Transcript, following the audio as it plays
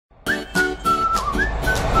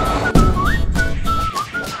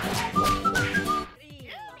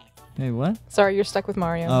Hey, what? Sorry, you're stuck with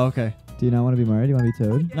Mario. Oh, okay. Do you not want to be Mario? Do you want to be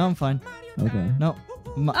Toad? No, I'm fine. Okay. No.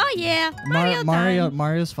 Oh yeah,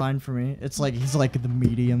 Mario's fine for me. It's like he's like the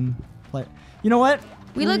medium play. You know what?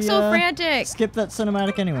 we look so frantic. Skip that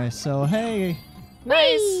cinematic anyway. So hey,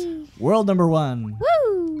 Nice. world number 1.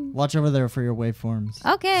 Woo! Watch over there for your waveforms.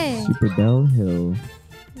 Okay. Super Bell Hill.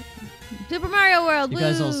 Super Mario World. You woo!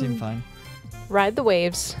 guys all seem fine. Ride the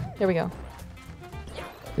waves. There we go.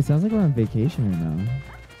 It sounds like we're on vacation right now.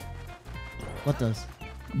 What does?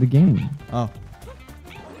 The game. Oh,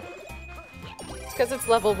 It's because it's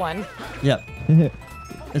level 1. yep.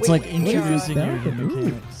 It's We- like we introducing are- you to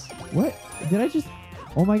mechanics. What? Did I just...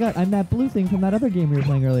 Oh my god, I'm that blue thing from that other game we were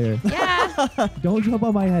playing earlier. Yeah. Don't jump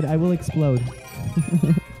on my head, I will explode.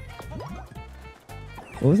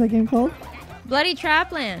 What was that game called? Bloody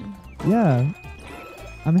Trapland. Yeah.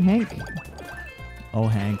 I'm Hank. Oh,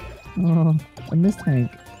 Hank. Oh, I missed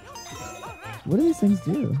Hank. What do these things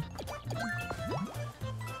do?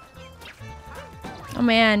 Oh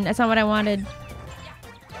man, that's not what I wanted.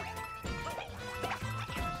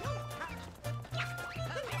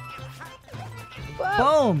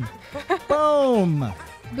 Boom! Boom!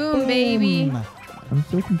 Boom, baby. Boom. I'm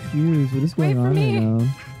so confused. What is Wait going for on me. right now?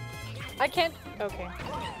 I can't. Okay.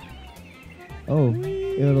 Oh,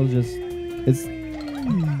 it'll just... It's...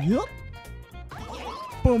 Yup.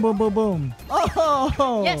 Boom, boom, boom, boom.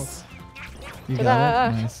 Oh! Yes. You Ta-da.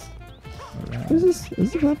 got it? Nice. What is this?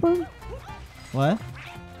 Is this a platform? What?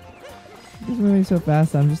 It's moving so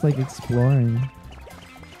fast, I'm just like exploring.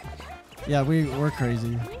 Yeah, we're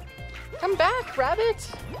crazy. Come back, rabbit.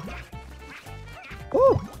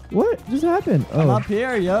 Oh! What just happened? I'm Oh. up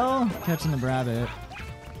here, yo. Catching the rabbit.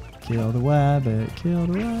 Kill the rabbit, kill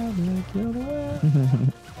the rabbit, kill the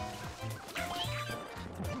rabbit.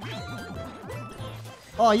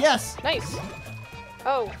 Oh, yes! Nice.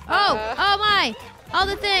 Oh. Oh my! All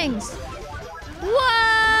the things. I'm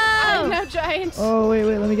Whoa! now giant. Oh, wait,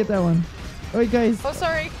 let me get that one. Oh, wait, guys. Oh,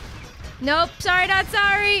 sorry. Nope. Sorry, not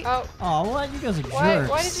sorry. Oh. Oh, what? You guys are Why? jerks.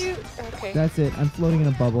 Why did you? Okay. That's it. I'm floating in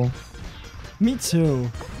a bubble. Me too.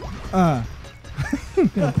 I'm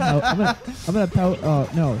gonna pout. I'm gonna pout. Oh,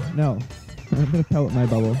 no. I'm gonna pout with my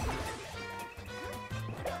bubble.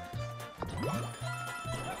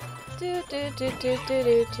 Do, do, do, do, do,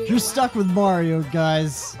 do, do. You're stuck with Mario,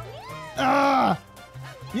 guys. Ah!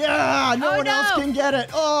 Yeah! No Oh, one else no. can get it.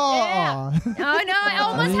 Oh! Yeah. Oh no! I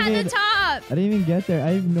almost didn't had even- the top. I didn't even get there.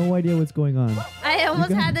 I have no idea what's going on. I almost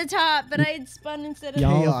got- had the top, but I had spun instead of.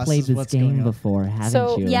 Y'all have played this what's going game on. before, haven't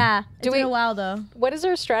So- Yeah. It's Do been we- a while though. What is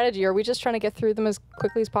our strategy? Are we just trying to get through them as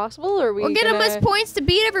quickly as possible, or are we? We'll get gonna... enough points to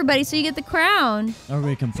beat everybody, so you get the crown. Are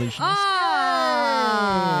we completionists? Ah.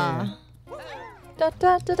 Da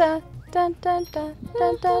da da da. Dun, dun, dun,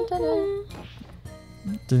 dun, dun, dun, dun.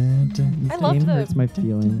 Dun, dun, I This love game the- hurts my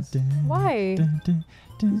feelings. dun, Why? dun, dun,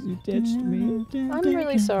 dun, You ditched me. I'm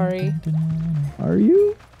really sorry. Are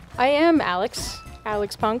you? I am Alex.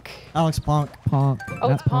 Alex Punk. Alex Punk. Punk. Oh,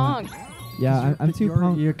 not it's Punk. Yeah, I'm too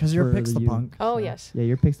punk. Because you're for Pix the you. Punk. Oh so. yes. Yeah,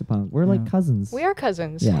 you're Pixapunk. We're like Yeah. cousins. We are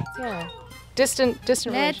cousins. Yeah. Yeah. Distant Let's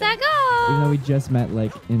relation. go. Even though we just met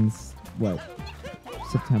like in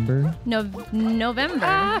September, November.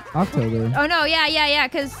 Ah, October. Oh no! Yeah.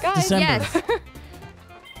 Cause guys. December. yes.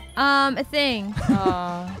 A thing.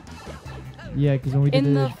 Yeah, because when we did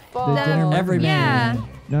In the the fall. dinner murder Every Yeah. mystery.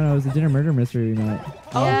 No, it was the dinner murder mystery we met.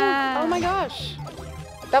 Oh, Yeah. oh my gosh.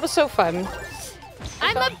 That was so fun.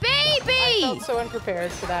 I'm a I baby. felt so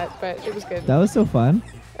unprepared for that, but it was good. That was so fun.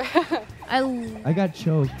 I I got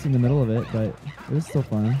choked in the middle of it, but it was still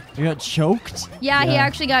fun. You got choked? yeah, he Yeah.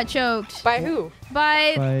 actually got choked By who?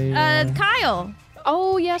 by By, Kyle.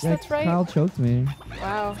 Oh yes, Yeah, that's right. Kyle choked me.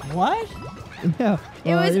 Wow. What? Yeah.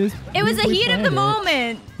 It was we the heat of the planned it.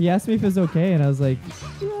 moment, He asked me if it was okay, and I was like,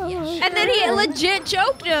 and then he legit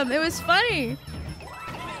choked him. It was funny.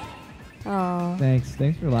 Oh. Thanks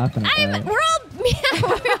for laughing at that. We're all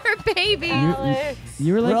we're babies. Alex.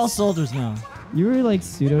 You were We're all like soldiers now. you were like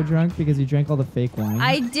pseudo drunk because you drank all the fake wine.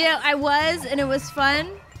 I was, and it was fun.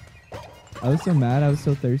 I was so mad. I was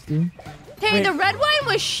so thirsty. Hey, Wait. the red wine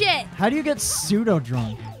was shit. How do you get pseudo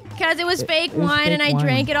drunk? Because it was fake it was wine, and fake I wine.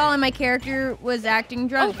 drank it all, and my character was acting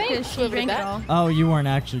drunk Oh, thanks, because she whoever did drank it that. all. Oh, you weren't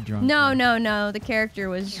actually drunk. No, the character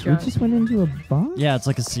was We drunk. just went into a box. Yeah, it's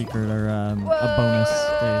like a secret or a bonus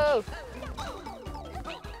stage.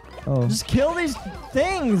 Oh, Just kill these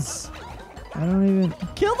things. I don't even.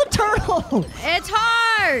 Kill the turtle. It's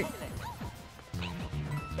hard.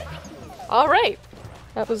 All right.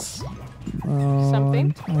 That was. Oh,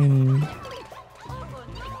 Something? I'm tiny.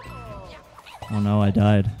 Oh no, I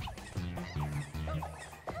died.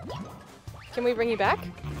 Can we bring you back?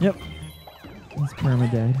 Yep. It's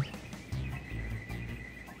permadead.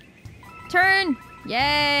 Turn.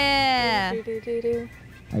 Yeah. Do, do, do, do.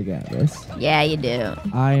 I got this. Yeah, you do.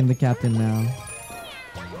 I am the captain now.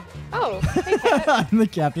 Oh, hey, Cat. I'm the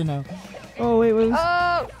captain now. Oh, wait.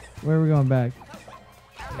 Oh, Where are we going back?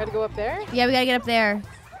 gotta go up there. Yeah, we gotta get up there.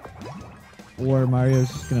 Or Mario's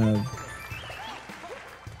just gonna...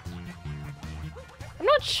 I'm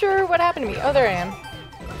not sure what happened to me. Oh, there I am.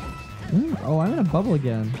 Oh, I'm in a bubble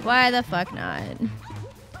again. Why the fuck not?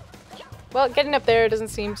 Well, getting up there doesn't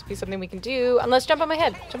seem to be something we can do unless jump on my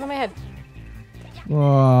head. Jump on my head.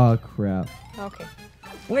 Oh, crap. Okay.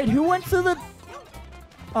 Wait, who went to the...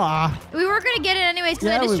 Ah, We were gonna get it anyways because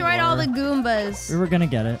Yeah, I we destroyed all were. the Goombas. we were gonna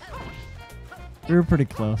get it. We were pretty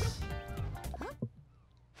close.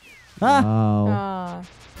 Ah! Oh. Ah.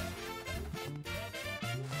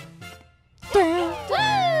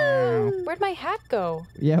 Where'd my hat go?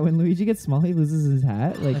 Yeah, when Luigi gets small, he loses his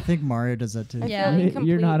hat. I Like, think Mario does that too. I Yeah. feel you're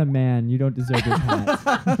incomplete. not a man. You don't deserve his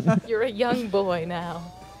hat. You're a young boy now.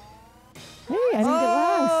 Hey, I didn't get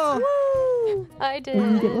last. Woo! I I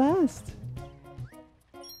didn't get did. last.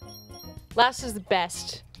 Last is the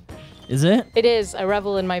best. Is it? It is. I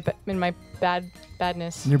revel in my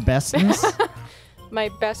badness. Your bestness? My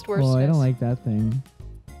best worstness. Oh, I don't like that thing.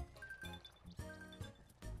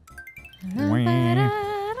 Wah.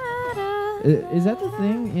 Is that the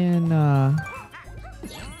thing in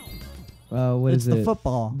what It's is the it?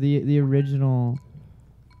 football. The original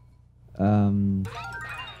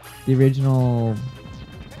the original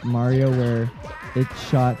Mario where it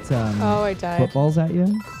shot Oh, I died. footballs at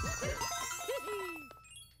you?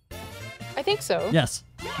 I think so. Yes.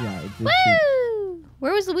 Yeah, it did shoot. Woo!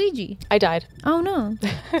 Where was Luigi? I died. Oh no.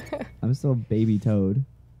 I'm still baby Toad.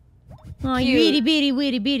 Oh, you Cute. itty bitty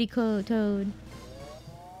witty bitty toad.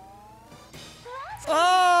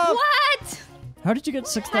 Oh! What? How did you get I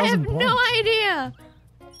 6,000 have points? no idea.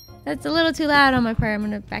 That's a little too loud on my part. I'm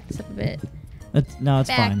gonna back this up a bit. No, it's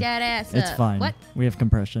Back fine. that ass It's up. fine. What? We have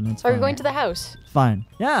compression. It's Are fine. we going to the house? Fine.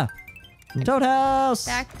 Yeah. Toad House.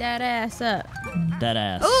 Back that ass up. That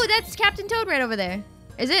ass. Oh, that's Captain Toad right over there.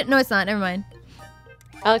 Is it? No, it's not. Never mind.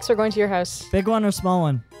 Alex, we're going to your house. Big one or small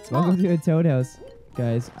one? Welcome to a Toad house,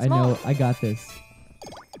 guys. I know I got this.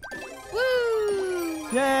 Woo!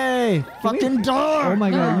 Yay! Fucking door! Oh my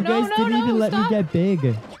No, god, you no, guys no, didn't no, even let me stop. get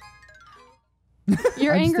big.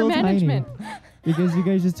 Your I'm anger still management. tiny because you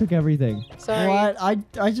guys just took everything. Sorry. What?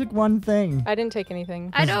 I took one thing. I didn't take anything.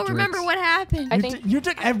 I don't remember Drix. what happened. I You think- you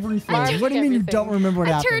took everything. I took What do you mean you everything. don't remember what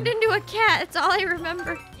I happened? turned into a cat. That's all I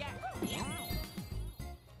remember.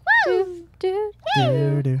 Woo! Do,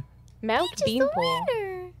 Doo-doo. Mount Just the Beanpole.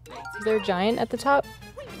 winner. Is there a giant at the top?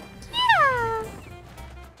 Yeah.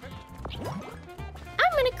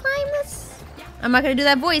 I'm gonna climb this. I'm not gonna do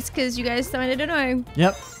that voice because you guys sounded annoying.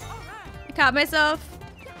 Yep. I caught myself.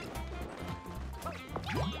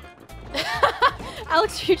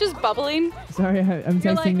 Alex, are you just bubbling? Sorry, I'm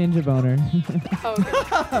You're texting Ninja Boner. Oh,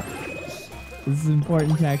 okay. This is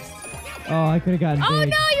important text. Oh, I could have gotten Oh big.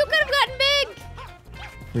 no, you could have gotten big.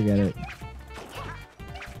 Forget it.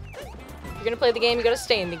 If you're gonna play the game, you gotta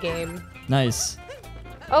stay in the game. Nice.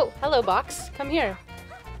 Oh, hello, box. Come here.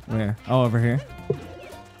 Where? Oh, over here.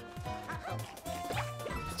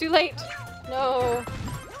 It's too late. No.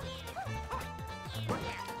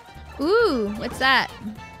 Ooh, what's that?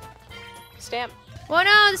 Stamp. Oh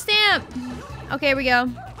no, the stamp. Okay, here we go.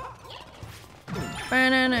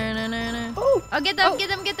 Oh, get them, get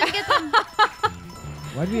them, get them, get them.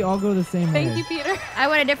 Why do we all go the same way? Thank you, Peter. I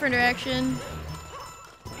went a different direction.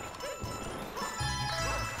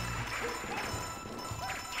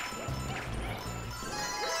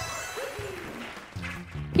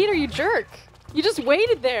 Peter, you jerk. You just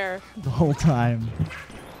waited there. The whole time.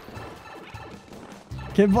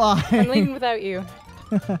 Goodbye. I'm leaving without you.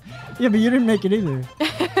 Yeah, but you didn't make it either.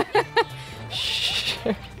 Shh.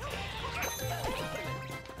 I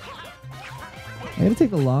gotta take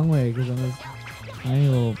the long way because I'm this tiny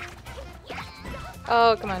little.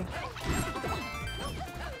 Oh, come on.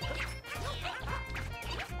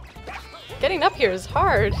 Getting up here is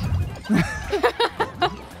hard.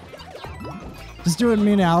 Just do what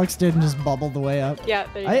me and Alex did and just bubble the way up. Yeah,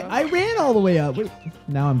 there you go. I ran all the way up. Wait,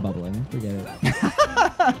 now I'm bubbling. Forget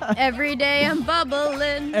it. Every day I'm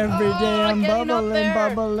bubbling. Every day Oh, I'm getting up bubbling, there.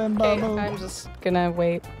 bubbling, Okay, bubbling. I'm just gonna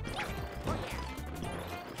wait.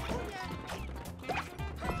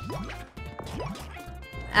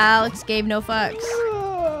 Alex gave no fucks.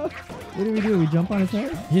 What do? We jump on his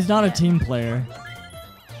head? He's not a team player.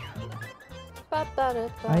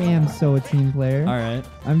 I am so a team player. All right.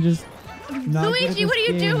 I'm just not good at Luigi, this what are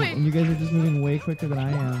you game, doing? And you guys are just moving way quicker than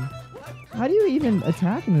I am. How do you even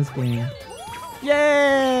attack in this game?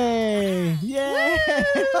 Yay! Yay!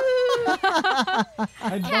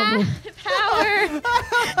 I doubled. Power.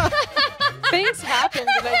 Things happened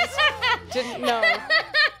and I just didn't know.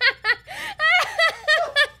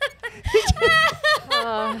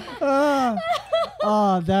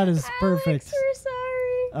 Oh, that is perfect. Alex, we're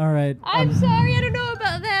sorry. All right. I'm sorry. I don't know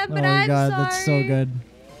about that, but oh my I'm god, sorry. that's so good.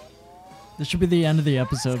 This should be the end of the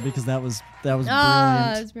episode because that was Oh, brilliant.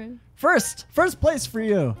 that's brilliant. First place for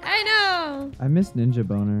you. I know. I miss Ninja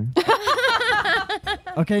Boner.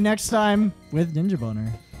 Okay, next time with Ninja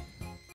Boner.